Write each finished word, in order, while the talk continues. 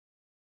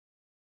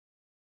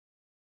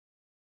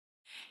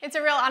It's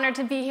a real honor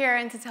to be here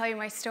and to tell you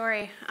my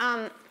story.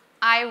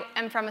 I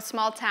am from a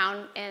small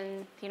town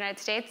in the United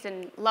States,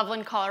 in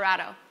Loveland,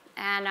 Colorado.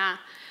 And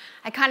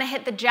I kind of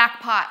hit the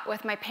jackpot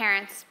with my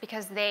parents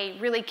because they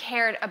really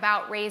cared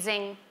about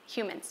raising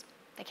humans.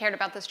 They cared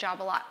about this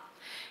job a lot.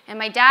 And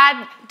my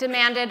dad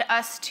demanded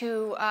us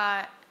to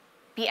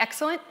be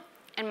excellent,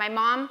 and my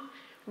mom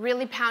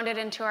really pounded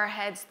into our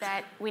heads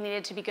that we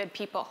needed to be good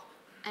people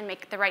and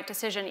make the right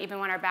decision even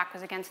when our back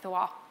was against the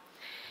wall.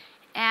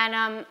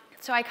 And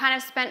so I kind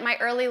of spent my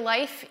early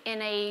life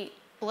in a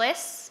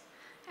bliss,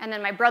 and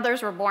then my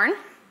brothers were born,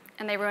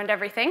 and they ruined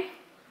everything.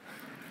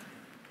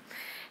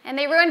 And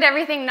they ruined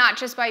everything not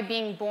just by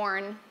being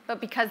born,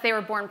 but because they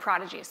were born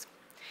prodigies.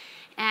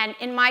 And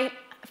in my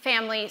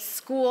family,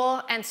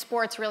 school and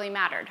sports really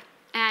mattered.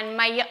 And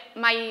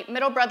my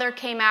middle brother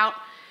came out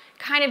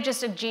kind of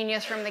just a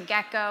genius from the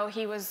get-go.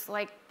 He was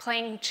like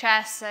playing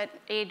chess at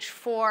age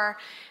 4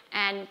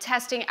 and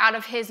testing out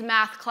of his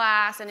math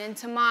class and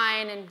into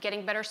mine and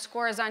getting better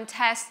scores on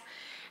tests.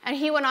 And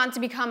he went on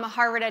to become a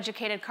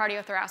Harvard-educated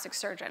cardiothoracic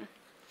surgeon.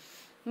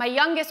 My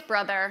youngest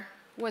brother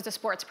was a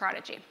sports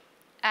prodigy.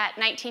 At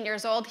 19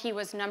 years old, he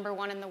was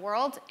 #1 in the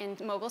world in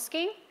mogul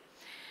skiing.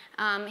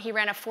 He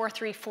ran a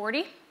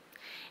 4.340,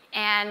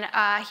 and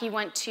he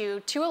went to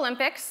 2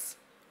 Olympics,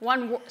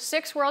 won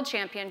 6 world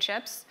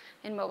championships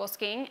in mogul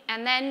skiing,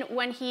 and then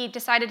when he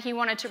decided he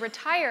wanted to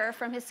retire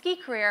from his ski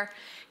career,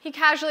 he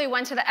casually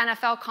went to the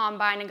NFL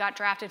Combine and got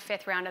drafted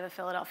 5th round of the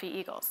Philadelphia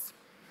Eagles.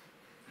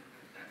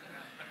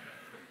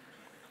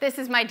 This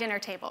is my dinner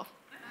table.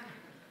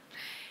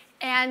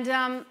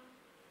 And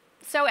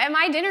so at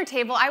my dinner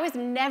table, I was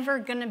never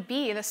going to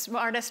be the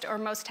smartest or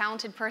most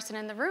talented person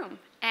in the room.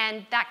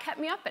 And that kept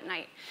me up at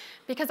night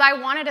because I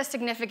wanted a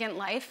significant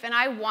life, and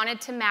I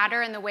wanted to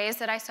matter in the ways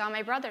that I saw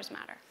my brothers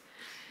matter.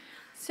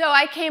 So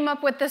I came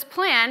up with this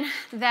plan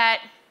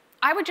that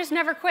I would just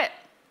never quit.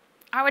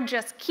 I would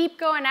just keep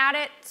going at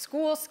it,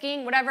 school,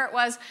 skiing, whatever it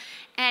was,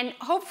 and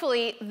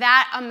hopefully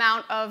that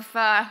amount of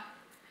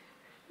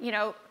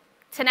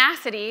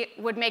tenacity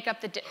would make up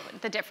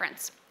the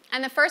difference.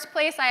 And the first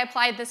place I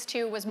applied this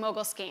to was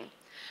mogul skiing.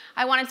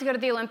 I wanted to go to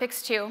the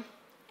Olympics too,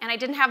 and I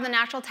didn't have the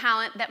natural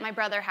talent that my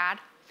brother had,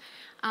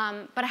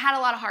 but I had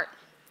a lot of heart.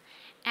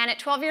 And at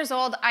 12 years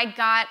old, I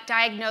got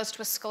diagnosed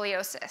with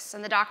scoliosis,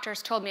 and the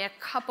doctors told me a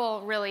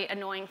couple really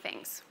annoying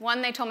things.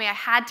 One, they told me I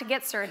had to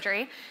get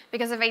surgery,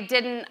 because if I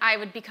didn't, I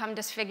would become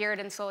disfigured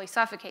and slowly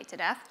suffocate to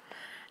death.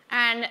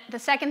 And the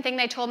second thing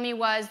they told me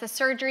was the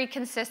surgery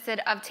consisted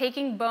of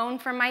taking bone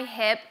from my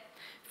hip,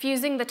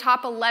 fusing the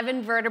top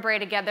 11 vertebrae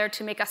together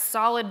to make a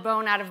solid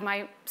bone out of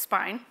my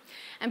spine,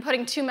 and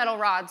putting 2 metal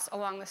rods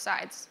along the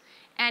sides.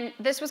 And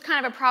this was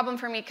kind of a problem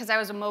for me because I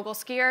was a mogul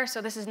skier,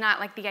 so this is not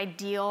like the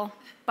ideal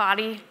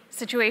body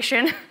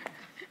situation.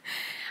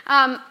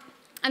 And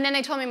then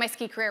they told me my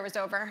ski career was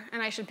over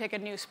and I should pick a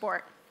new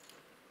sport.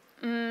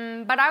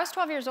 But I was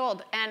 12 years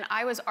old, and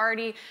I was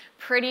already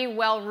pretty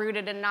well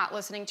rooted in not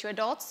listening to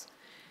adults.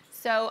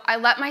 So I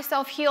let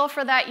myself heal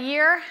for that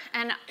year,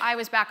 and I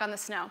was back on the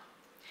snow.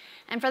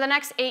 And for the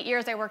next 8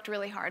 years, I worked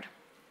really hard.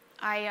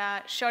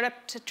 I showed up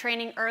to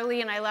training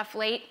early and I left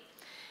late.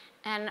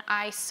 And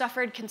I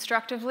suffered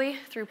constructively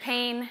through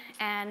pain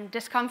and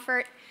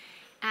discomfort.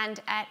 And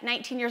at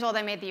 19 years old,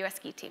 I made the US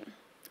ski team.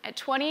 At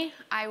 20,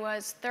 I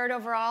was 3rd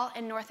overall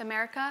in North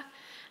America.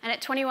 And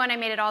at 21, I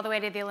made it all the way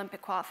to the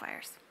Olympic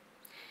qualifiers.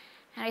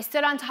 And I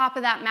stood on top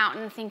of that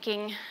mountain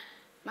thinking,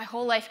 my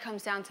whole life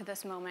comes down to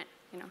this moment.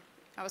 You know,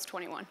 I was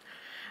 21.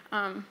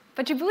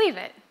 But you believe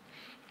it.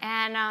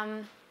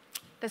 And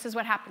this is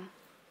what happened.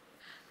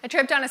 I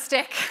tripped on a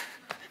stick.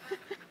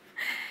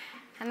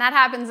 And that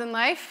happens in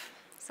life.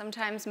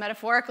 Sometimes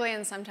metaphorically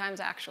and sometimes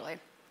actually.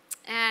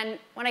 And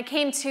when I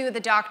came to,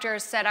 the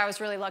doctors said I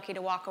was really lucky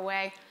to walk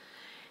away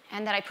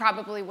and that I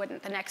probably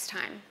wouldn't the next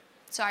time.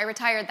 So I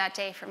retired that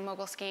day from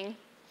mogul skiing,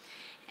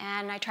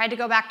 and I tried to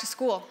go back to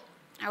school.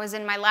 I was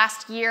in my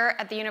last year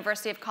at the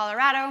University of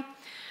Colorado.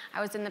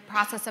 I was in the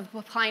process of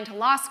applying to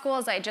law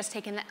schools. I had just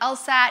taken the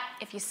LSAT.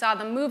 If you saw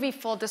the movie,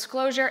 full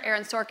disclosure,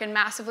 Aaron Sorkin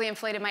massively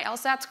inflated my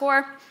LSAT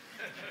score.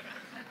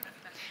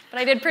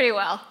 But I did pretty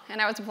well,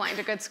 and I was applying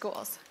to good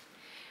schools.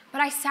 But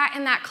I sat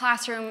in that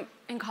classroom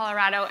in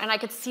Colorado, and I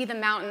could see the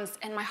mountains,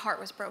 and my heart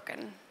was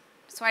broken.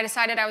 So I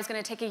decided I was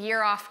going to take a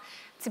year off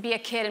to be a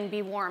kid and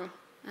be warm.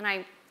 And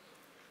I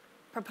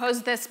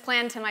proposed this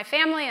plan to my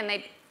family, and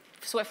they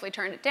swiftly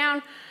turned it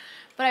down.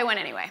 But I went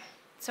anyway.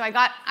 So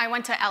I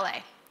went to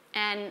LA,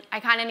 and I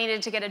kind of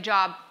needed to get a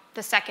job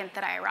the second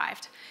that I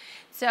arrived.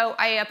 So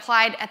I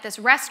applied at this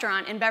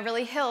restaurant in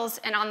Beverly Hills,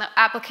 and on the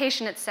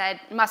application it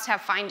said, must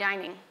have fine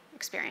dining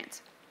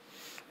experience.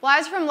 Well, I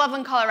was from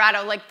Loveland,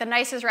 Colorado. Like, the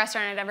nicest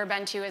restaurant I'd ever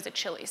been to is at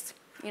Chili's,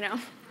 you know?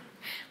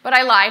 But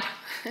I lied.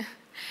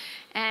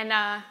 And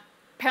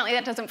apparently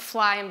that doesn't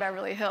fly in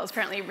Beverly Hills.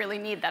 Apparently you really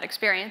need that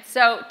experience.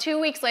 So 2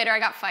 weeks later, I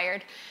got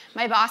fired.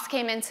 My boss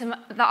came into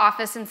the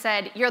office and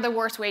said, you're the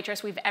worst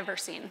waitress we've ever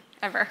seen,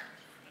 ever.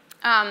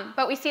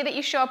 But we see that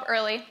you show up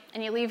early,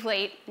 and you leave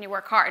late, and you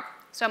work hard.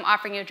 So I'm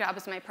offering you a job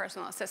as my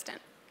personal assistant.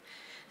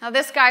 Now,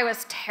 this guy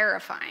was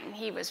terrifying.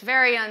 He was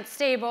very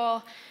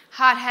unstable,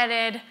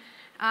 hot-headed,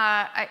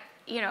 a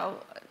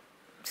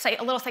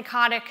little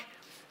psychotic.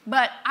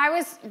 But I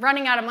was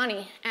running out of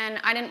money, and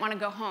I didn't want to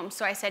go home,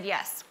 so I said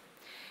yes.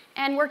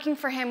 And working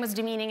for him was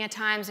demeaning at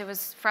times. It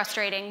was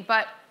frustrating.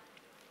 But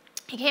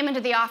he came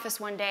into the office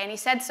one day, and he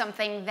said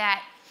something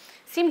that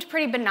seemed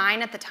pretty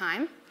benign at the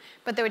time,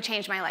 but that would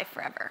change my life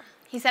forever.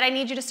 He said, "I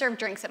need you to serve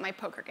drinks at my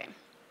poker game."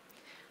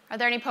 Are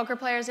there any poker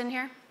players in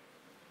here?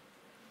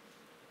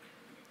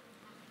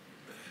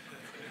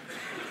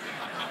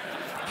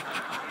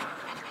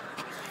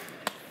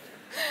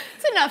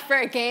 It's enough for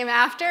a game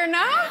after,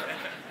 no?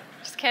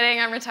 Just kidding,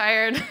 I'm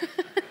retired.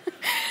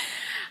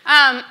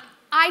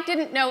 I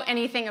didn't know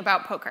anything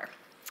about poker.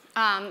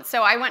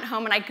 So I went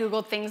home and I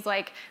Googled things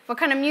like, what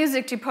kind of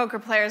music do poker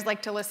players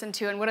like to listen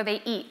to and what do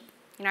they eat?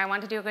 I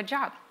wanted to do a good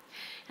job.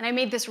 And I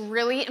made this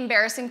really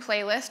embarrassing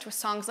playlist with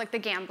songs like The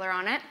Gambler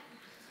on it.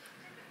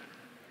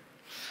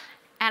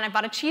 And I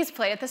bought a cheese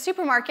plate at the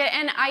supermarket,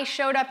 and I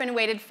showed up and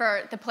waited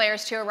for the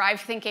players to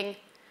arrive thinking,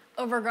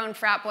 overgrown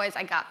frat boys,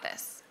 I got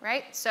this,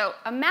 right? So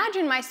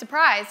imagine my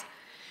surprise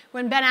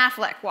when Ben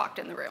Affleck walked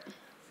in the room,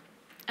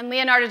 and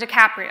Leonardo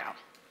DiCaprio,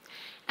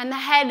 and the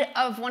head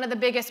of one of the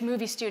biggest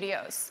movie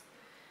studios,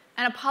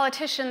 and a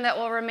politician that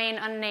will remain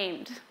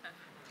unnamed.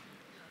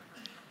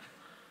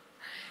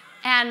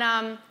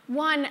 And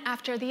one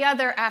after the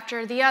other,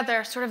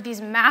 sort of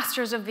these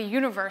masters of the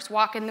universe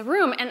walk in the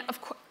room, and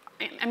of course,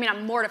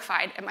 I'm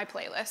mortified at my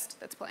playlist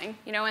that's playing,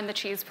 and the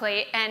cheese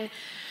plate.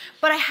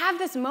 But I have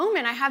this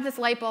moment, I have this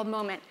light bulb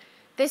moment.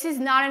 This is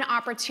not an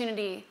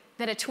opportunity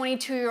that a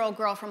 22-year-old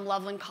girl from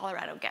Loveland,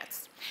 Colorado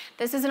gets.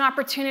 This is an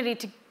opportunity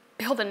to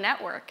build a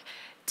network,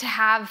 to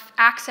have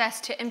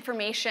access to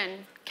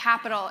information,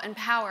 capital, and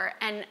power.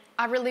 And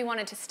I really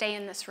wanted to stay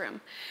in this room.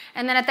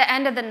 And then at the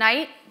end of the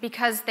night,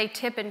 because they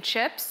tip in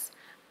chips,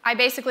 I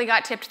basically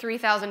got tipped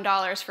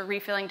 $3,000 for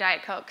refilling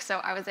Diet Coke, so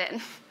I was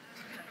in.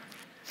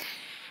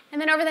 And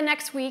then over the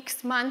next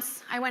weeks,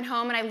 months, I went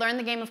home and I learned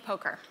the game of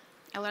poker.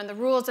 I learned the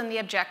rules and the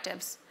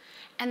objectives.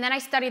 And then I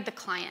studied the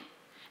client.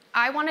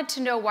 I wanted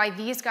to know why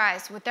these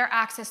guys, with their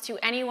access to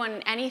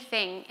anyone,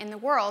 anything in the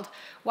world,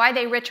 why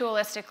they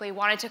ritualistically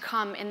wanted to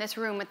come in this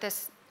room with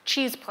this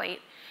cheese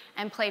plate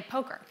and play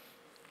poker.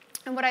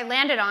 And what I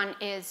landed on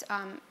is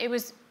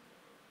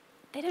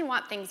they didn't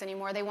want things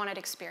anymore. They wanted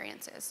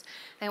experiences.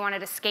 They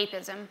wanted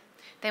escapism.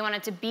 They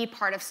wanted to be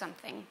part of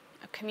something,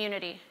 a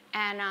community.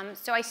 And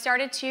so I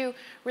started to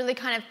really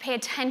kind of pay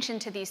attention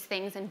to these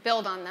things and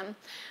build on them.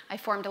 I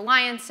formed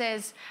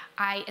alliances.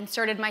 I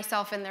inserted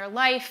myself in their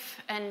life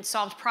and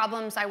solved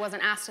problems I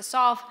wasn't asked to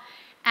solve.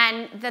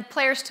 And the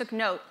players took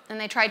note, and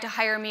they tried to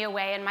hire me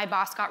away, and my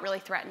boss got really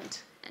threatened.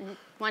 And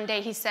one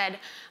day he said,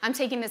 "I'm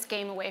taking this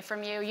game away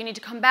from you. You need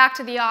to come back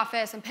to the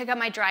office and pick up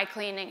my dry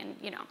cleaning."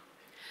 And,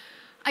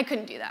 I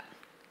couldn't do that.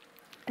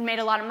 I made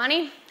a lot of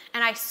money,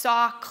 and I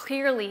saw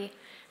clearly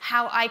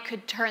how I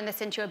could turn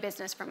this into a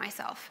business for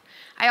myself.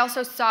 I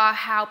also saw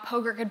how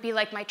poker could be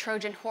like my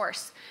Trojan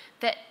horse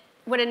that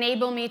would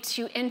enable me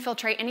to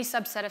infiltrate any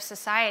subset of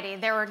society.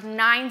 There were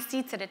 9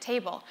 seats at a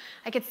table.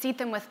 I could seat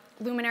them with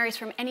luminaries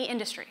from any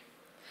industry.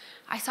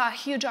 I saw a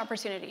huge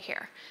opportunity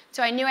here,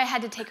 so I knew I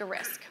had to take a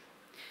risk.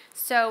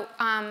 So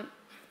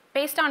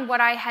based on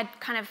what I had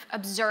kind of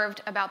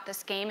observed about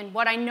this game and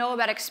what I know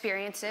about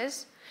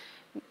experiences,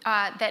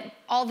 that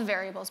all the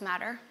variables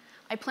matter,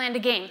 I planned a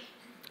game.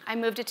 I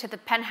moved it to the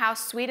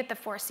penthouse suite at the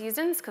Four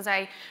Seasons because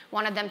I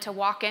wanted them to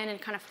walk in and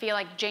kind of feel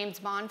like James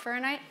Bond for a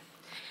night.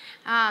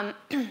 I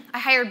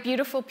hired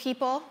beautiful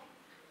people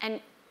and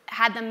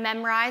had them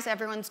memorize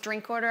everyone's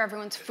drink order,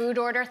 everyone's food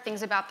order,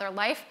 things about their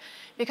life,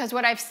 because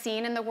what I've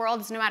seen in the world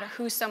is no matter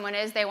who someone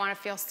is, they want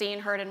to feel seen,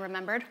 heard, and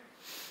remembered.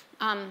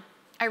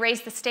 I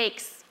raised the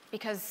stakes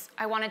because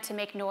I wanted to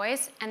make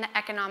noise, and the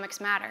economics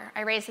matter.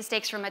 I raised the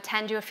stakes from a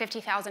 $10,000 to a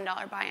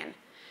 $50,000 buy-in.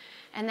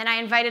 And then I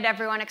invited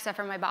everyone except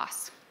for my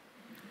boss.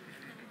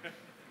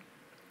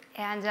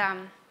 And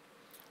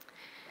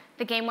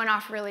the game went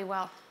off really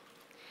well.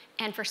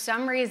 And for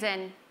some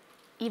reason,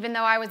 even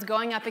though I was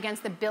going up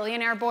against the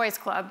Billionaire Boys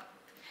Club,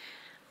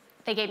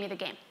 they gave me the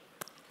game.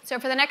 So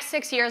for the next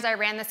 6 years, I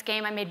ran this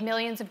game. I made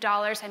millions of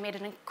dollars. I made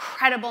an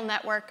incredible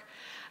network.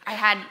 I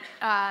had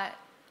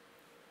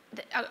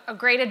a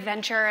great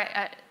adventure,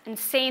 an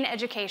insane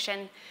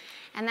education,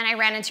 and then I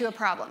ran into a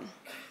problem.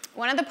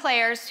 One of the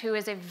players, who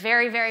is a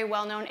very, very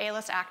well-known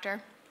A-list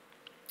actor,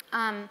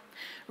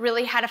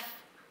 really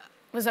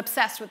was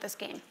obsessed with this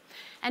game.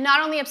 And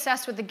not only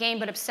obsessed with the game,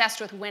 but obsessed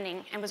with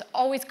winning, and was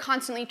always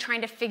constantly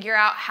trying to figure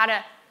out how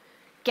to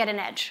get an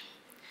edge.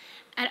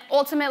 And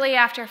ultimately,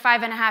 after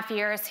 5.5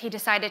 years, he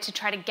decided to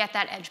try to get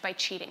that edge by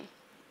cheating.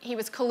 He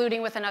was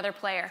colluding with another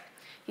player.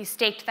 He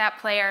staked that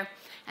player,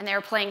 and they were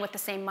playing with the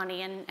same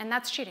money, and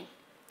that's cheating.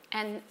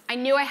 And I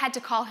knew I had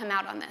to call him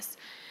out on this.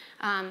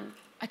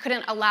 I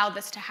couldn't allow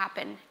this to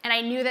happen. And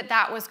I knew that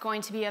that was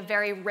going to be a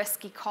very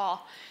risky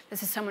call.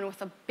 This is someone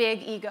with a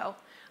big ego,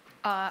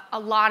 a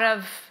lot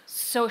of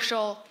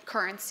social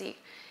currency,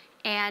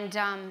 and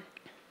a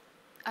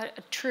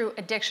true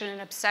addiction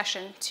and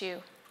obsession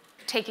to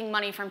taking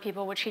money from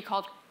people, which he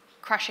called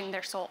crushing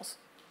their souls.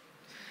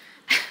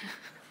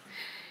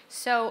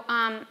 So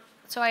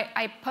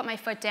I put my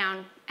foot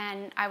down,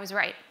 and I was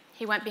right.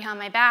 He went behind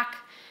my back.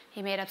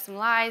 He made up some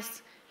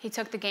lies. He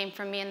took the game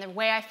from me, and the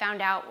way I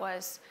found out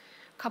was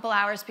a couple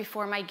hours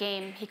before my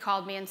game, he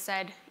called me and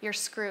said, "You're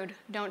screwed.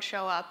 Don't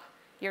show up.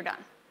 You're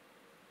done."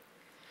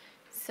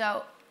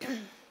 So,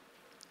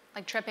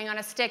 like tripping on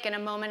a stick, in a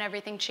moment,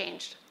 everything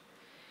changed.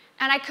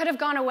 And I could have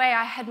gone away.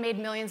 I had made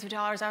millions of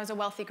dollars. I was a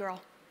wealthy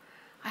girl.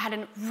 I had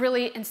a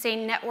really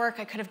insane network.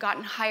 I could have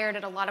gotten hired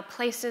at a lot of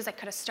places. I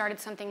could have started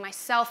something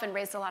myself and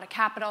raised a lot of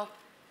capital.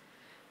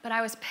 But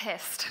I was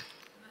pissed.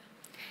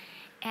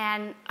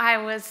 And I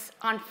was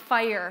on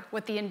fire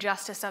with the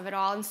injustice of it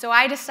all. And so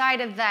I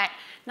decided that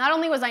not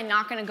only was I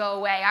not going to go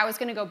away, I was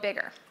going to go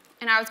bigger.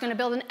 And I was going to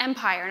build an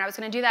empire. And I was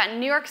going to do that in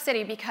New York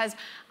City because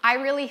I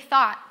really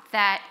thought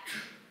that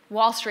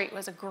Wall Street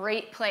was a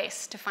great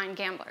place to find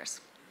gamblers.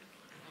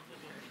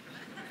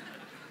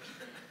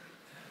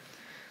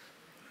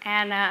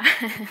 And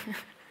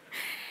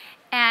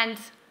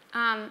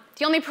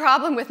the only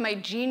problem with my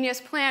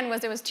genius plan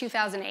was it was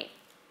 2008.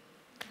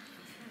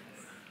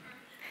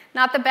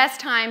 Not the best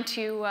time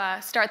to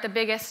start the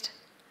biggest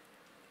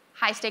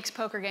high-stakes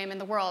poker game in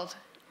the world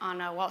on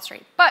Wall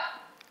Street. But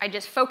I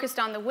just focused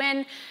on the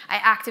win. I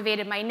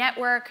activated my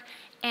network,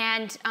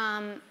 and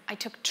I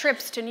took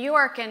trips to New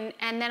York,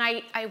 and then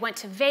I went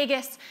to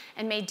Vegas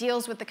and made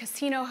deals with the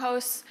casino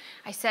hosts.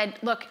 I said,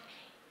 look,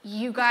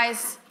 you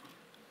guys,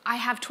 I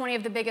have 20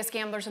 of the biggest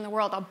gamblers in the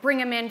world. I'll bring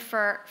them in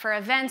for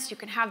events. You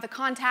can have the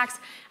contacts.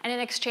 And in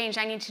exchange,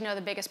 I need to know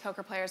the biggest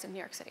poker players in New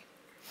York City.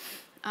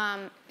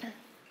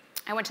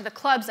 I went to the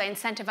clubs. I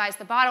incentivized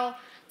the bottle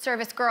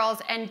service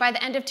girls. And by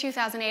the end of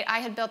 2008, I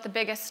had built the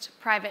biggest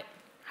private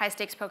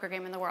high-stakes poker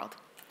game in the world.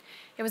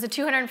 It was a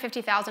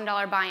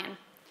 $250,000 buy-in.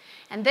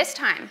 And this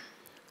time,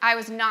 I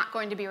was not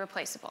going to be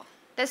replaceable.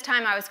 This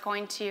time, I was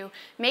going to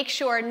make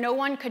sure no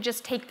one could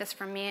just take this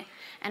from me.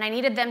 And I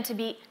needed them to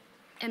be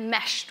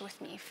enmeshed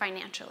with me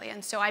financially,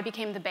 and so I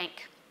became the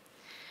bank.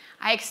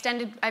 I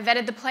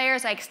vetted the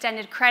players, I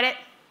extended credit,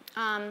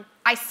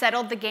 I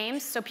settled the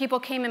games, so people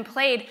came and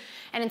played,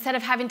 and instead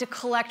of having to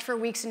collect for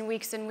weeks and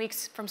weeks and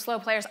weeks from slow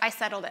players, I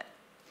settled it.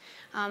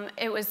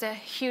 It was a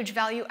huge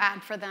value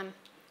add for them,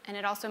 and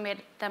it also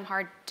made them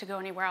hard to go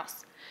anywhere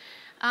else.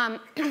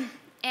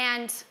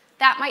 And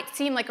that might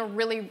seem like a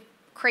really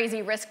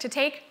crazy risk to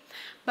take,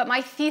 but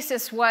my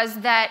thesis was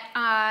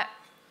that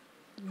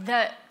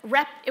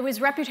it was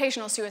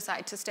reputational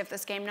suicide to stiff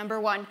this game, number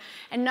one.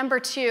 And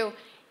number two,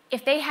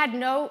 if they had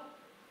no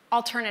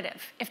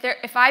alternative,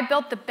 if I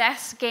built the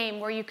best game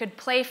where you could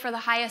play for the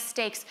highest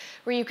stakes,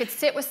 where you could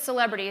sit with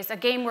celebrities, a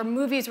game where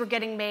movies were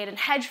getting made and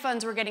hedge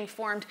funds were getting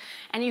formed,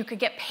 and you could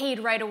get paid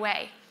right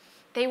away,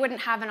 they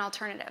wouldn't have an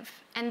alternative.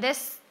 And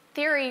this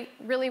theory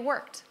really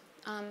worked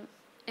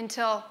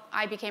until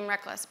I became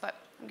reckless, but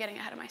I'm getting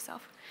ahead of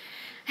myself.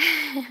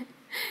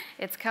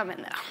 It's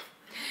coming,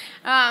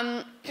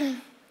 though.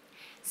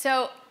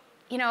 So,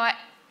 you know, I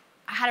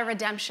had a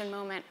redemption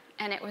moment,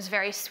 and it was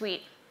very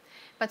sweet.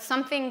 But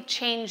something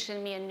changed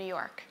in me in New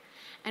York.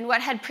 And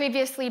what had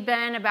previously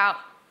been about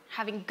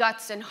having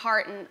guts and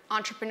heart and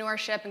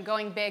entrepreneurship and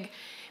going big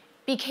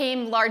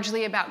became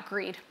largely about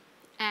greed.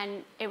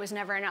 And it was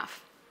never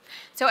enough.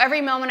 So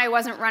every moment I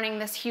wasn't running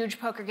this huge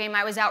poker game,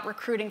 I was out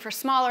recruiting for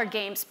smaller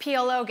games,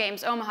 PLO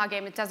games, Omaha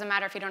game. It doesn't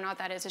matter if you don't know what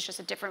that is. It's just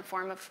a different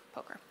form of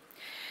poker.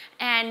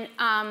 And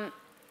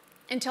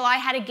until I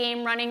had a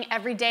game running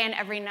every day and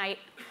every night,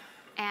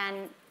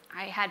 and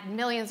I had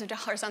millions of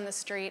dollars on the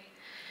street.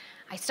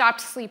 I stopped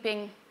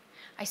sleeping.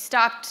 I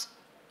stopped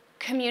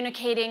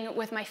communicating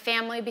with my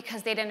family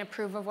because they didn't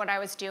approve of what I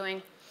was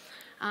doing.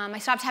 I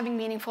stopped having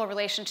meaningful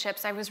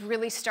relationships. I was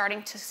really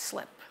starting to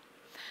slip.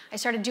 I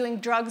started doing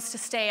drugs to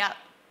stay up,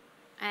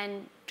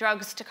 and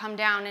drugs to come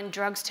down, and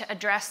drugs to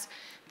address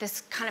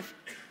this kind of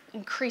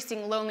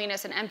increasing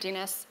loneliness and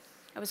emptiness.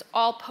 It was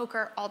all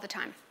poker all the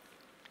time.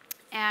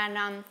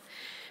 And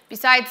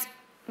besides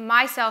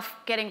myself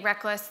getting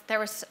reckless, there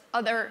was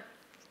other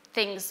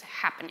things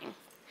happening.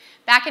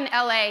 Back in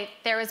LA,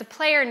 there was a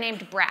player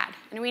named Brad,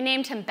 and we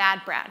named him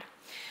Bad Brad,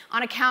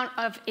 on account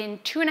of in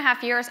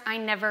 2.5 years, I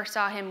never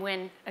saw him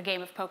win a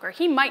game of poker.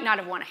 He might not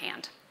have won a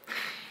hand.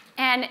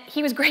 And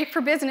he was great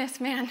for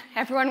business, man.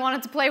 Everyone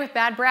wanted to play with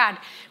Bad Brad.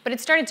 But it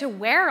started to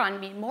wear on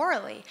me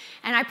morally.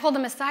 And I pulled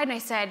him aside and I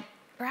said,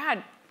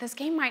 Brad, this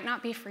game might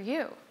not be for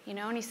you, you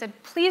know? And he said,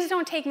 please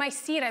don't take my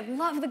seat. I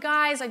love the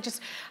guys.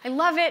 I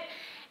love it.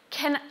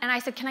 And I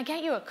said, can I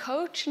get you a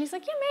coach? And he's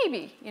like, yeah,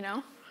 maybe, you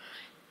know?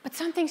 But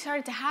something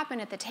started to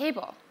happen at the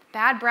table.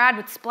 Bad Brad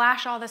would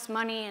splash all this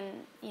money, and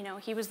you know,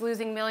 he was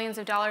losing millions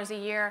of dollars a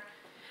year.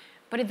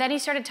 But then he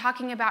started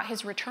talking about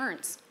his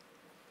returns.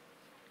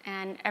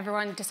 And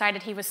everyone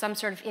decided he was some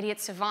sort of idiot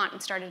savant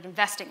and started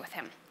investing with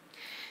him.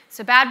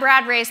 So Bad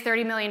Brad raised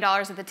 $30 million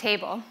at the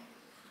table.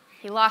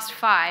 He lost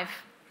 5.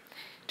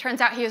 Turns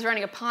out he was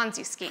running a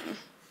Ponzi scheme.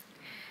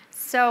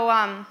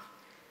 So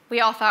we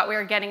all thought we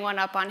were getting one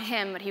up on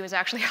him, but he was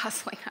actually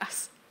hustling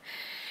us.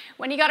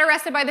 When he got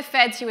arrested by the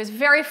feds, he was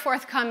very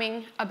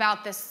forthcoming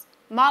about this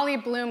Molly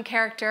Bloom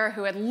character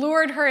who had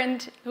lured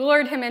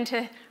him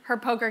into her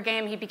poker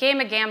game. He became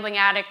a gambling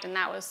addict, and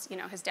that was,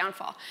 his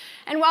downfall.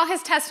 And while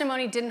his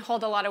testimony didn't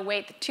hold a lot of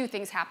weight, two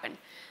things happened.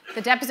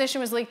 The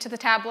deposition was leaked to the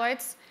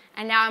tabloids,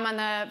 and now I'm on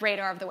the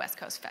radar of the West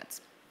Coast feds.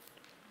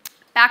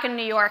 Back in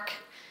New York,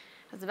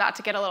 I was about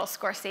to get a little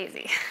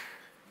Scorsese.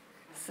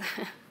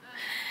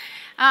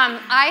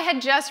 I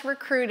had just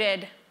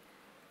recruited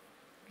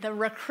the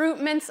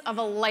recruitments of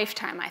a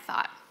lifetime, I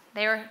thought.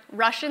 They were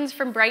Russians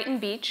from Brighton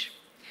Beach.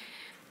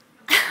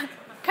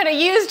 Could have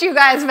used you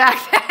guys back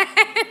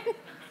then.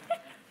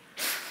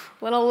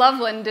 Little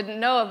Loveland didn't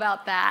know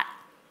about that.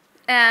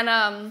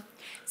 And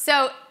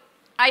so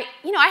I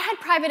had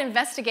private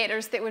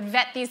investigators that would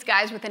vet these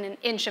guys within an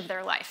inch of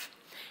their life.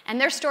 And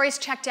their stories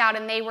checked out,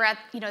 and they were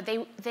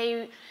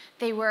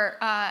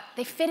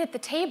they fit at the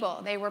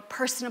table. They were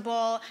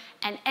personable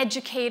and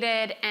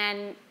educated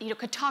and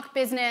could talk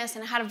business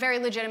and had a very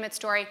legitimate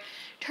story.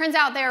 Turns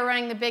out they were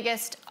running the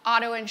biggest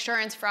auto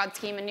insurance fraud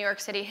scheme in New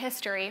York City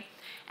history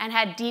and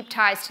had deep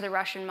ties to the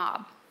Russian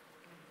mob.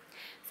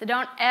 So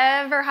don't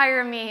ever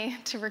hire me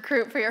to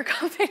recruit for your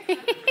companies.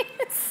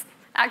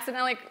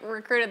 Accidentally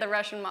recruited the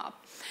Russian mob.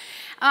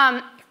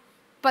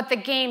 But the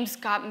games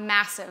got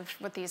massive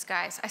with these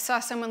guys. I saw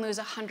someone lose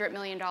 $100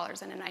 million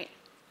in a night.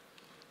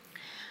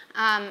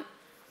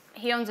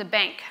 He owns a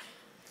bank,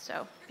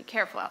 so be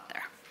careful out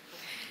there.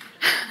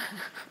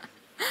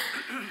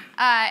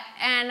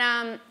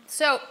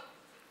 So,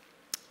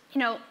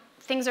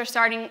 things are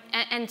starting,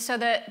 and so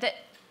the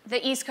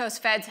East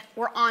Coast feds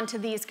were on to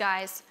these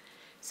guys,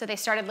 so they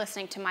started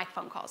listening to my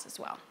phone calls as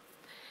well.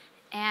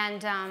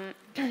 And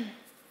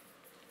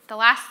the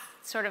last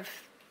sort of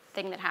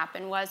thing that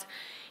happened was,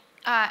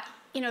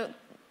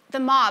 the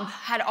mob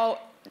had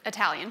all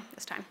Italian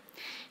this time.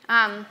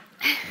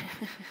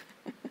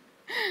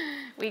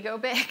 We go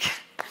big.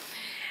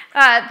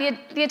 The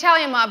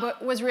Italian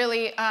mob was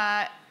really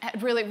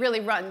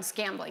runs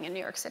gambling in New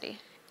York City.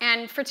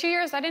 And for 2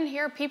 years, I didn't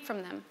hear a peep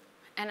from them.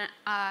 And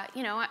I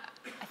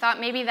thought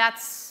maybe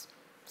that's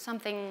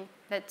something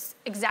that's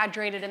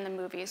exaggerated in the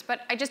movies.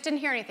 But I just didn't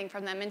hear anything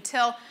from them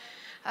until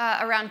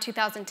around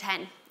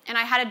 2010. And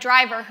I had a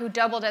driver who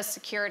doubled as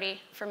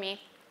security for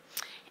me.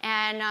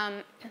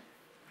 And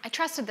I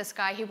trusted this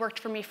guy. He worked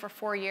for me for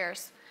 4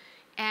 years.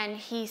 And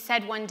he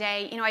said one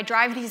day, I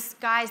drive these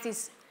guys,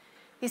 these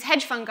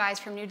hedge fund guys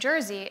from New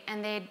Jersey,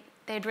 and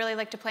they'd really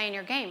like to play in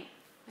your game.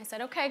 I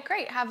said, okay,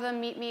 great. Have them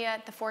meet me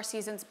at the Four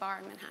Seasons bar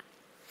in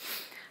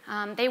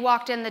Manhattan. They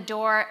walked in the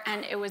door,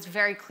 and it was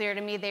very clear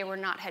to me they were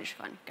not hedge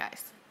fund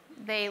guys.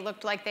 They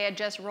looked like they had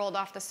just rolled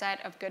off the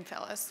set of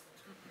Goodfellas.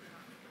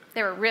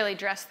 They were really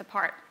dressed the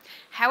part.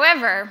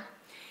 However,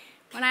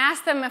 when I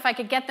asked them if I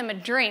could get them a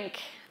drink,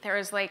 there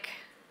was like,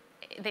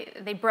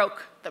 they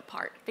broke the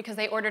part because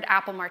they ordered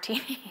apple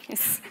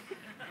martinis.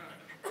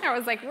 I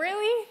was like,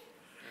 really?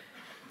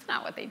 It's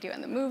not what they do in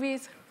the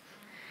movies.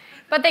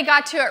 But they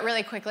got to it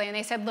really quickly, and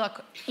they said,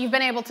 look, you've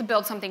been able to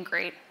build something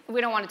great. We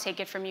don't want to take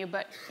it from you,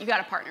 but you got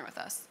to partner with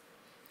us.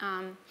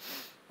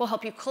 We'll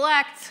help you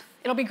collect.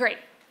 It'll be great,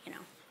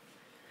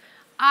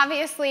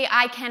 Obviously,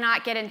 I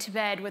cannot get into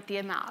bed with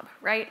the mob,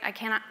 right? I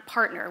cannot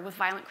partner with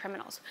violent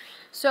criminals.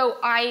 So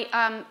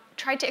I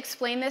tried to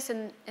explain this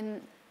in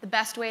the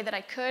best way that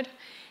I could,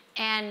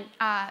 and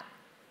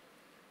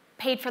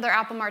paid for their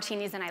apple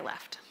martinis, and I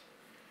left.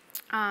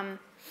 I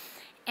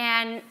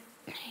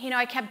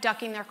kept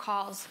ducking their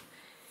calls.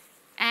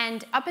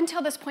 And up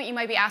until this point, you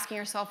might be asking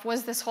yourself,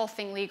 was this whole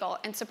thing legal?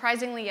 And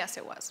surprisingly, yes,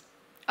 it was,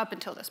 up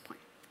until this point.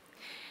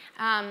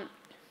 I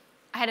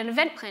had an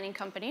event planning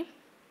company.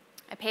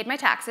 I paid my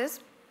taxes.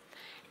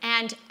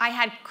 And I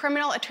had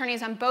criminal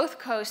attorneys on both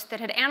coasts that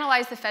had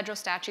analyzed the federal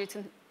statutes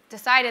and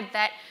decided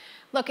that,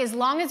 look, as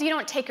long as you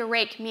don't take a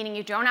rake, meaning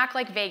you don't act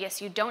like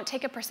Vegas, you don't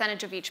take a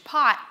percentage of each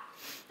pot,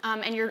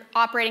 and you're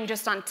operating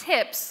just on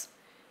tips,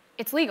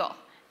 it's legal.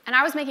 And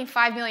I was making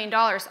 $5 million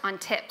on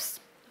tips.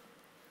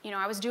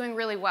 I was doing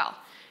really well.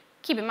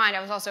 Keep in mind,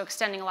 I was also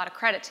extending a lot of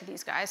credit to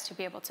these guys to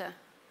be able to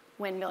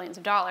win millions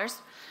of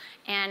dollars.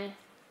 And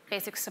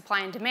basic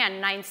supply and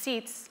demand, 9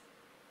 seats,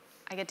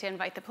 I get to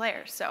invite the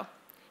players. So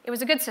it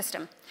was a good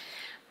system.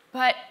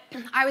 But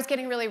I was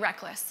getting really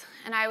reckless,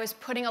 and I was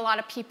putting a lot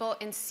of people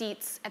in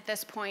seats at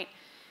this point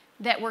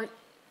that were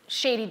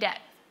shady debt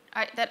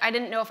that I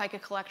didn't know if I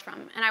could collect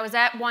from. And I was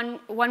at one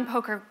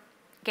poker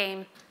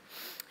game,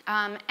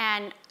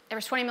 and there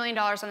was $20 million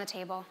on the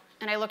table.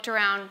 And I looked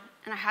around,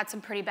 and I had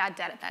some pretty bad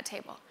debt at that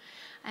table.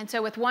 And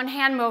so with one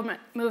hand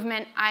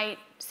movement, I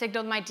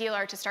signaled my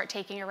dealer to start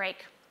taking a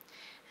rake.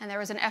 And there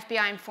was an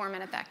FBI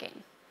informant at that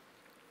game.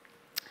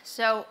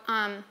 So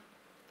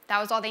that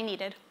was all they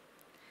needed.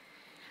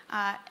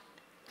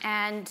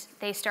 And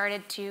they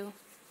started to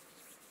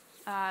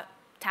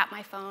tap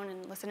my phone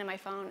and listen to my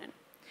phone.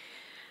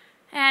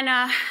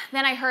 And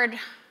then I heard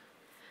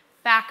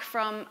back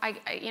from,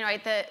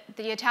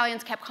 the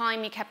Italians kept calling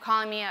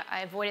me.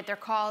 I avoided their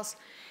calls.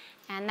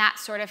 And that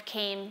sort of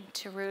came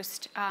to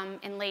roost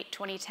in late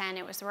 2010.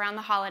 It was around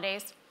the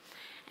holidays.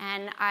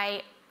 And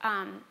I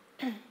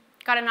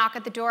got a knock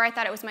at the door. I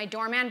thought it was my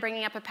doorman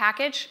bringing up a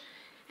package,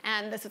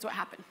 and this is what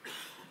happened.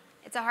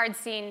 It's a hard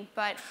scene,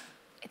 but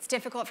it's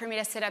difficult for me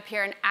to sit up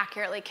here and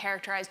accurately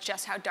characterize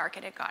just how dark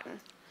it had gotten.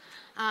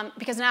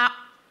 Because not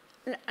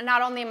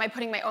only am I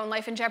putting my own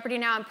life in jeopardy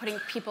now, I'm putting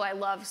people I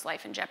love's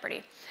life in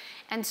jeopardy.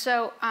 And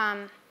so,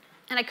 and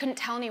I couldn't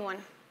tell anyone.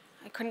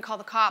 I couldn't call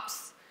the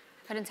cops.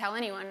 I couldn't tell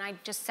anyone. I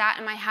just sat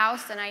in my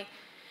house, and I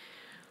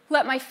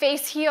let my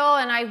face heal,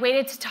 and I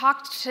waited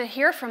to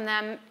hear from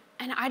them.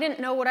 And I didn't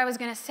know what I was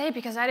going to say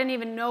because I didn't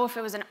even know if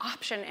it was an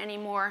option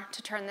anymore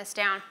to turn this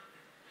down.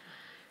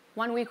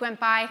 1 week went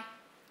by,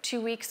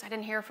 2 weeks, I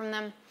didn't hear from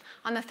them.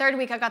 On the third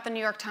week, I got the New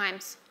York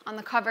Times. On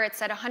the cover, it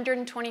said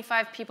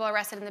 125 people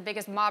arrested in the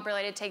biggest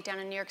mob-related takedown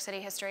in New York City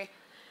history.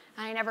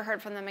 And I never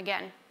heard from them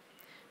again.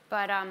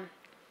 But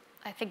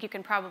I think you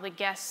can probably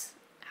guess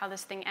how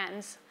this thing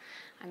ends.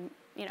 I'm,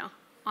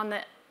 on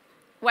the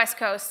West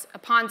Coast, a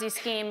Ponzi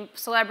scheme,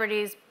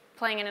 celebrities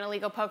playing in an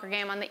illegal poker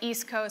game. On the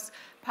East Coast,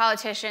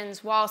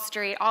 politicians, Wall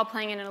Street, all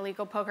playing in an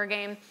illegal poker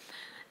game.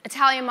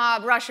 Italian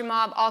mob, Russian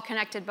mob, all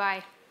connected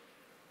by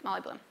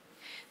Molly Bloom.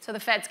 So the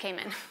feds came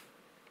in.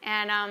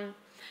 And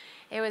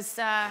it was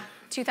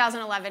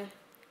 2011,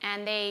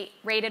 and they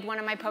raided one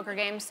of my poker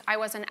games. I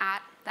wasn't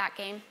at that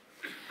game.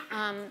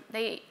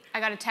 I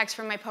got a text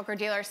from my poker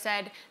dealer,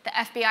 said, "The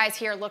FBI is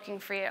here looking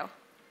for you."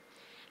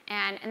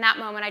 And in that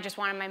moment, I just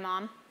wanted my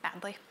mom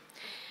badly.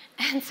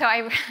 And so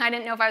I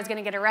didn't know if I was going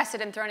to get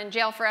arrested and thrown in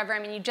jail forever. I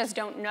mean, you just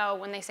don't know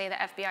when they say the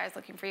FBI is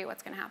looking for you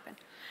what's going to happen.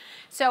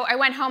 So I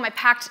went home, I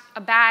packed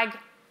a bag,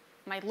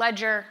 my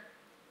ledger,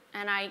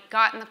 and I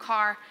got in the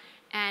car,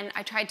 and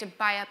I tried to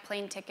buy a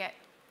plane ticket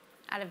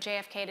out of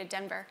JFK to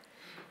Denver.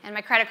 And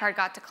my credit card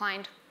got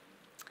declined.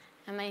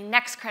 And my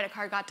next credit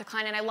card got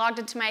declined, and I logged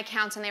into my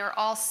accounts, and they were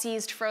all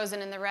seized,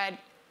 frozen in the red.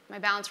 My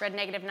balance read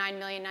negative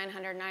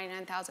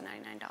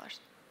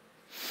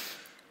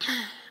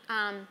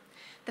 $9,999,099.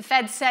 The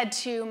Fed said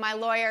to my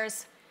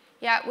lawyers,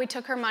 yeah, we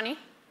took her money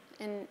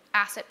in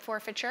asset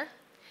forfeiture,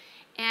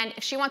 and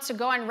if she wants to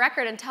go on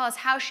record and tell us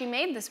how she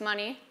made this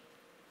money,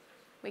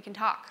 we can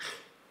talk.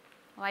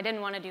 Well, I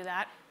didn't want to do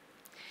that.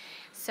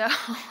 So,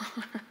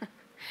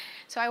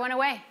 so I went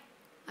away.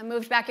 I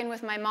moved back in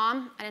with my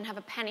mom. I didn't have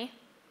a penny.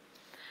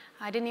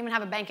 I didn't even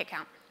have a bank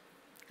account.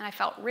 And I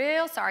felt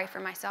real sorry for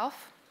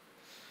myself.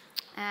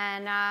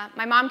 And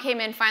my mom came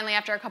in finally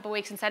after a couple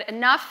weeks and said,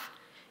 enough,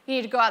 you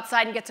need to go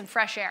outside and get some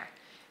fresh air.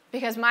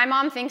 Because my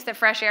mom thinks that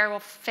fresh air will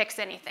fix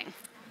anything.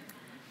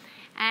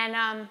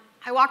 And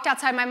I walked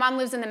outside. My mom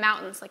lives in the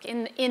mountains, like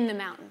in the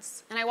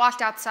mountains. And I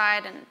walked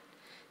outside and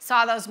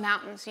saw those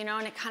mountains, and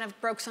it kind of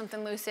broke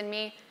something loose in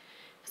me.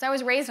 Because I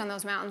was raised on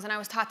those mountains, and I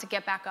was taught to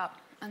get back up.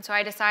 And so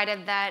I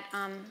decided that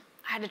I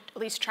had to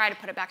at least try to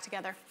put it back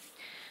together.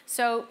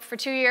 So for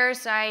 2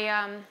 years,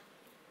 I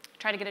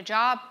tried to get a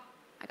job.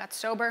 I got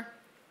sober.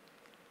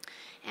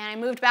 And I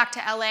moved back to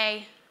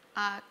LA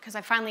because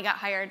I finally got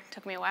hired. It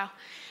took me a while.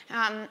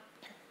 At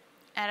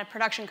a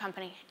production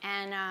company.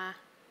 And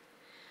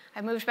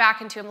I moved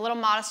back into a little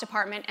modest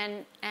apartment.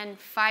 And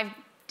 5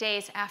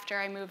 days after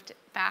I moved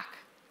back,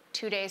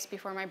 2 days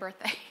before my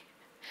birthday,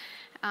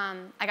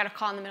 I got a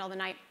call in the middle of the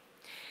night.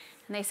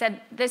 And they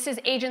said, this is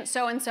Agent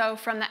so-and-so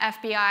from the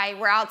FBI.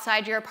 We're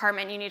outside your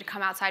apartment. You need to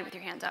come outside with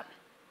your hands up.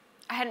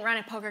 I hadn't run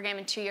a poker game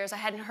in 2 years. I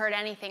hadn't heard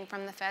anything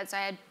from the feds.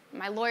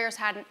 My lawyers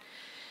hadn't.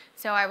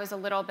 So I was a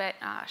little bit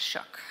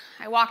shook.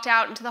 I walked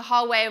out into the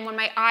hallway, and when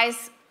my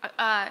eyes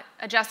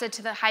adjusted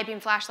to the high beam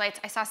flashlights,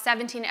 I saw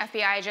 17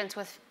 FBI agents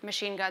with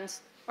machine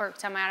guns, or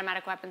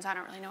semi-automatic weapons. I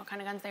don't really know what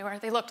kind of guns they were.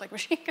 They looked like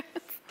machine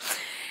guns.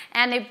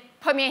 And they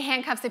put me in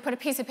handcuffs. They put a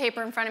piece of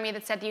paper in front of me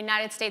that said, the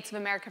United States of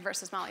America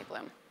versus Molly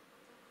Bloom.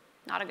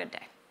 Not a good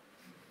day.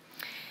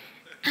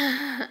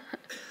 I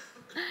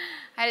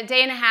had a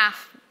day and a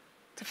half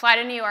to fly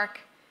to New York,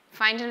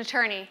 find an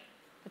attorney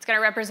that's going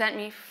to represent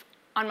me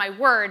on my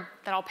word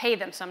that I'll pay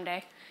them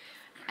someday,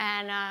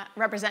 and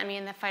represent me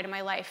in the fight of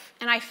my life.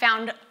 And I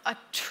found a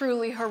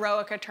truly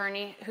heroic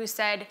attorney who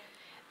said,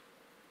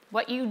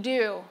 what you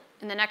do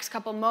in the next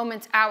couple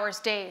moments,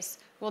 hours, days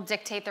will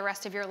dictate the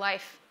rest of your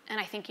life, and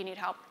I think you need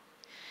help.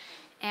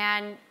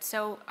 And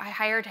so I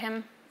hired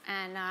him,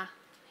 and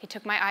he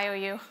took my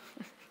IOU.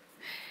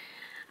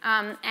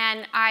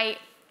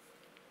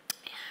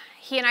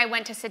 He and I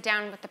went to sit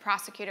down with the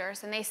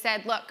prosecutors, and they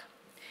said, look,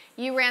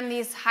 you ran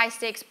these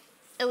high-stakes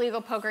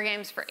illegal poker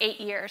games for 8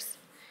 years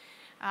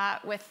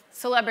with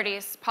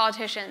celebrities,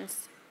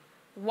 politicians,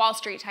 Wall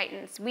Street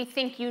titans. We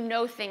think you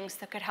know things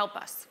that could help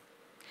us.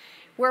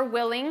 We're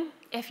willing,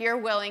 if you're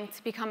willing,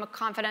 to become a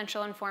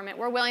confidential informant.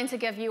 We're willing to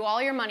give you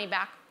all your money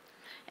back,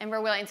 and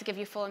we're willing to give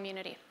you full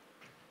immunity.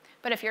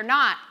 But if you're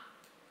not,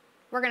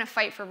 we're going to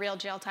fight for real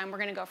jail time. We're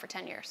going to go for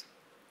 10 years.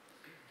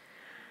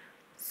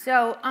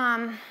 So,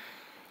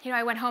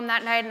 I went home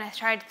that night, and I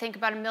tried to think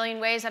about a million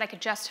ways that I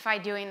could justify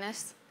doing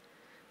this,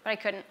 but I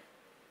couldn't.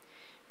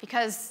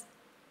 Because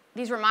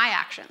these were my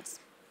actions.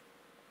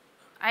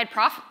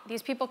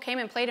 These people came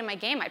and played in my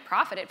game. I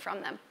profited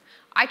from them.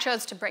 I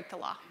chose to break the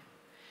law.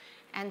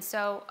 And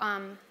so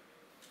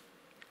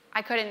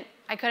I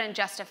couldn't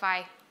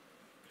justify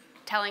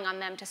telling on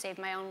them to save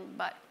my own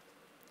butt.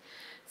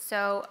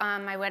 So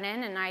I went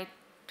in and I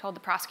told the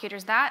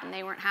prosecutors that, and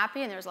they weren't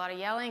happy, and there was a lot of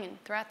yelling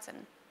and threats, and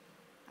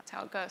that's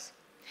how it goes.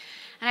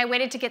 And I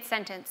waited to get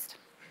sentenced.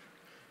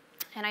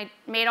 And I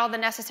made all the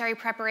necessary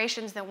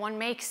preparations that one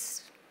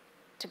makes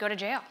to go to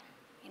jail,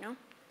 you know?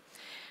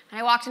 And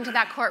I walked into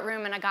that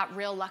courtroom and I got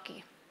real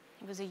lucky.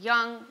 He was a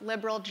young,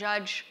 liberal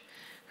judge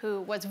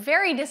who was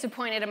very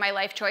disappointed in my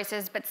life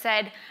choices, but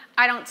said,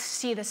 I don't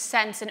see the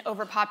sense in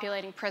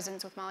overpopulating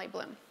prisons with Molly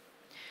Bloom.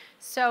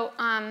 So,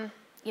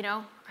 you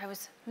know, I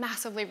was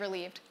massively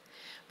relieved.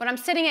 But I'm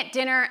sitting at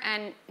dinner,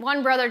 and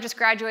one brother just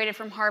graduated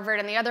from Harvard,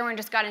 and the other one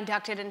just got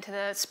inducted into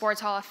the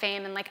Sports Hall of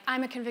Fame, and like,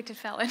 I'm a convicted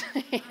felon.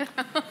 You know?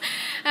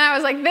 And I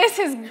was like, this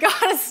has got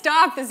to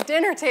stop, this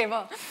dinner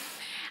table.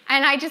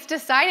 And I just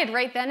decided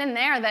right then and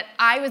there that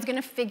I was going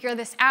to figure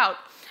this out,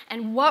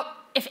 and what,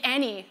 if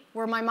any,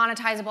 were my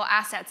monetizable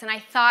assets. And I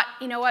thought,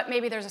 you know what,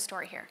 maybe there's a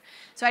story here.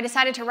 So I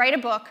decided to write a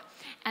book,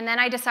 and then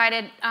I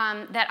decided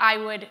that I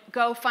would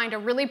go find a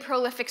really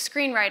prolific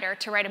screenwriter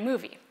to write a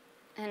movie.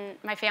 And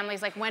my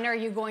family's like, when are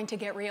you going to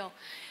get real?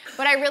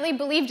 But I really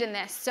believed in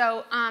this.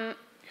 So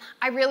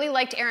I really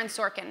liked Aaron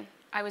Sorkin.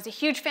 I was a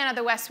huge fan of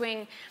The West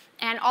Wing.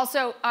 And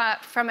also,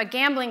 from a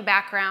gambling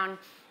background,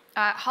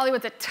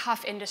 Hollywood's a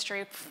tough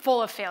industry,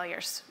 full of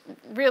failures.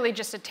 Really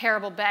just a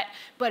terrible bet.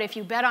 But if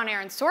you bet on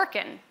Aaron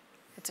Sorkin,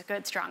 it's a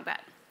good, strong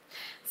bet.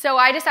 So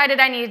I decided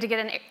I needed to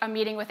get a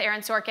meeting with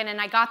Aaron Sorkin,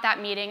 and I got that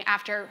meeting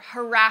after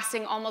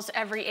harassing almost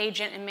every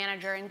agent and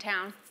manager in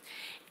town.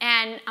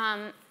 And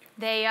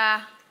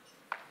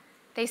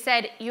they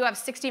said, you have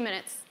 60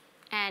 minutes,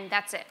 and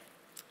that's it.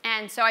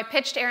 And so I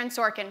pitched Aaron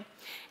Sorkin,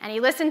 and he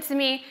listened to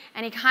me,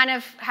 and he kind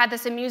of had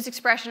this amused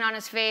expression on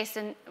his face,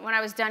 and when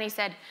I was done, he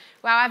said,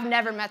 wow, I've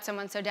never met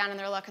someone so down in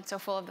their luck and so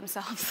full of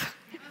themselves.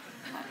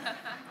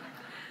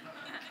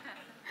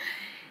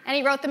 And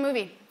he wrote the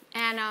movie.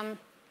 And,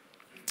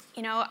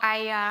 you know,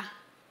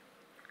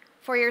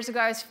 4 years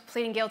ago, I was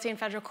pleading guilty in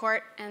federal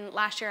court, and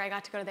last year I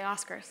got to go to the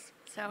Oscars.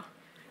 So,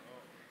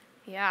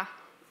 yeah.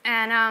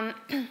 And,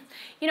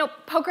 you know,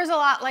 poker's a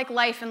lot like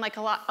life and like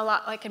a lot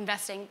like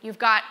investing. You've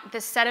got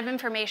this set of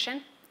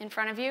information in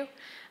front of you,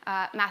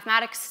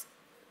 mathematics,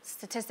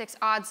 statistics,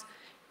 odds.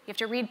 You have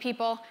to read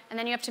people, and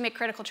then you have to make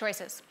critical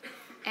choices.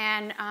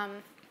 And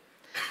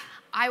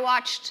I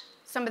watched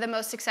some of the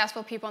most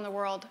successful people in the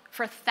world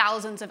for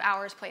thousands of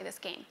hours play this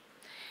game.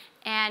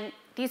 And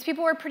these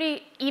people were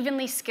pretty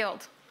evenly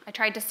skilled. I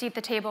tried to seat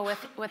the table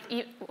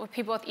with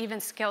people with even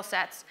skill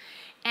sets.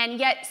 And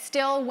yet,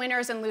 still,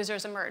 winners and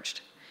losers emerged.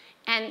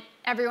 And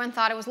everyone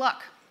thought it was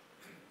luck.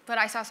 But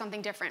I saw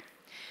something different.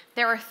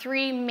 There were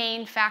three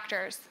main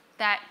factors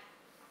that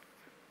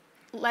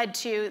led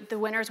to the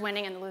winners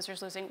winning and the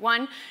losers losing.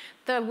 One,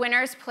 the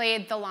winners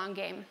played the long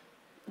game.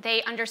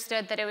 They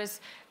understood that it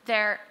was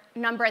their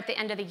number at the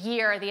end of the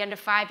year or the end of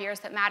 5 years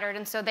that mattered,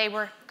 and so they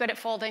were good at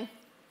folding.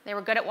 They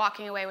were good at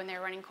walking away when they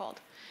were running cold.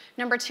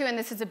 Number two, and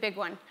this is a big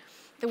one,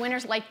 the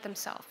winners liked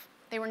themselves.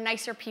 They were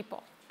nicer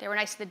people. They were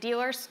nice to the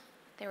dealers.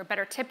 They were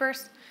better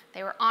tippers.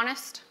 They were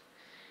honest.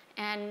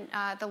 And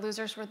the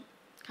losers were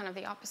kind of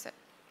the opposite.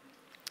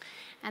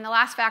 And the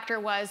last factor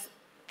was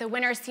the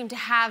winners seemed to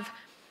have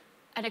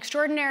an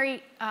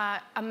extraordinary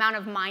amount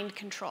of mind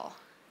control.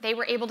 They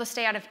were able to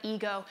stay out of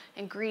ego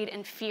and greed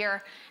and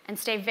fear and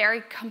stay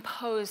very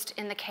composed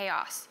in the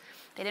chaos.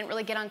 They didn't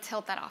really get on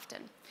tilt that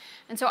often.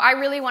 And so I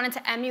really wanted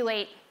to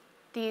emulate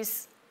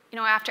these. You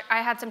know, after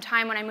I had some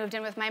time when I moved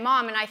in with my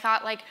mom, and I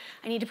thought, like,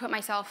 I need to put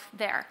myself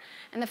there.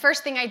 And the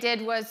first thing I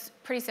did was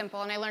pretty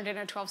simple, and I learned it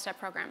in a 12-step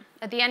program.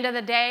 At the end of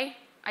the day,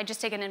 I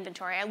just take an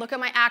inventory. I look at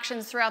my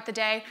actions throughout the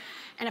day,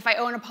 and if I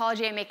owe an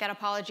apology, I make that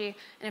apology.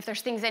 And if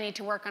there's things I need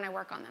to work on, I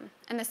work on them.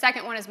 And the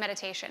second one is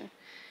meditation.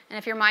 And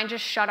if your mind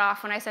just shut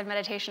off when I said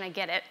meditation, I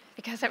get it.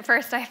 Because at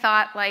first I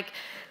thought, like,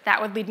 that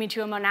would lead me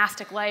to a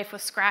monastic life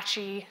with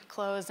scratchy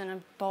clothes and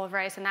a bowl of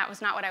rice, and that was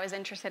not what I was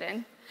interested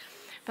in.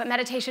 But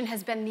meditation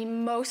has been the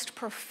most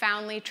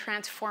profoundly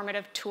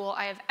transformative tool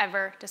I have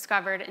ever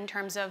discovered in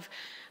terms of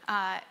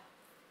mind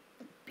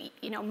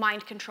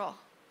control,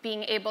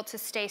 being able to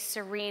stay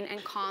serene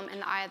and calm in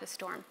the eye of the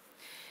storm.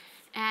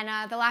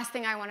 And the last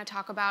thing I want to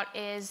talk about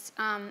is,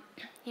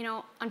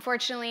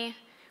 unfortunately,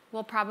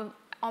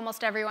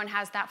 almost everyone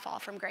has that fall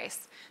from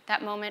grace,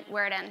 that moment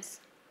where it ends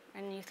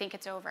and you think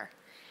it's over.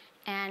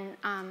 And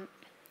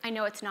I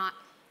know it's not.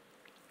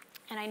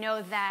 And I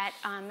know that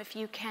if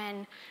you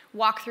can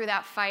walk through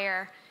that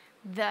fire,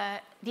 the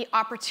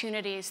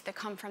opportunities that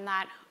come from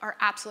that are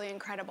absolutely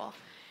incredible.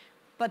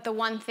 But the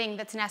one thing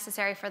that's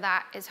necessary for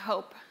that is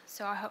hope.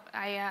 So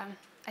I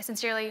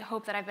sincerely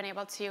hope that I've been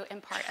able to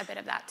impart a bit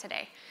of that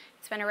today.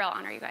 It's been a real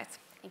honor, you guys.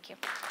 Thank you.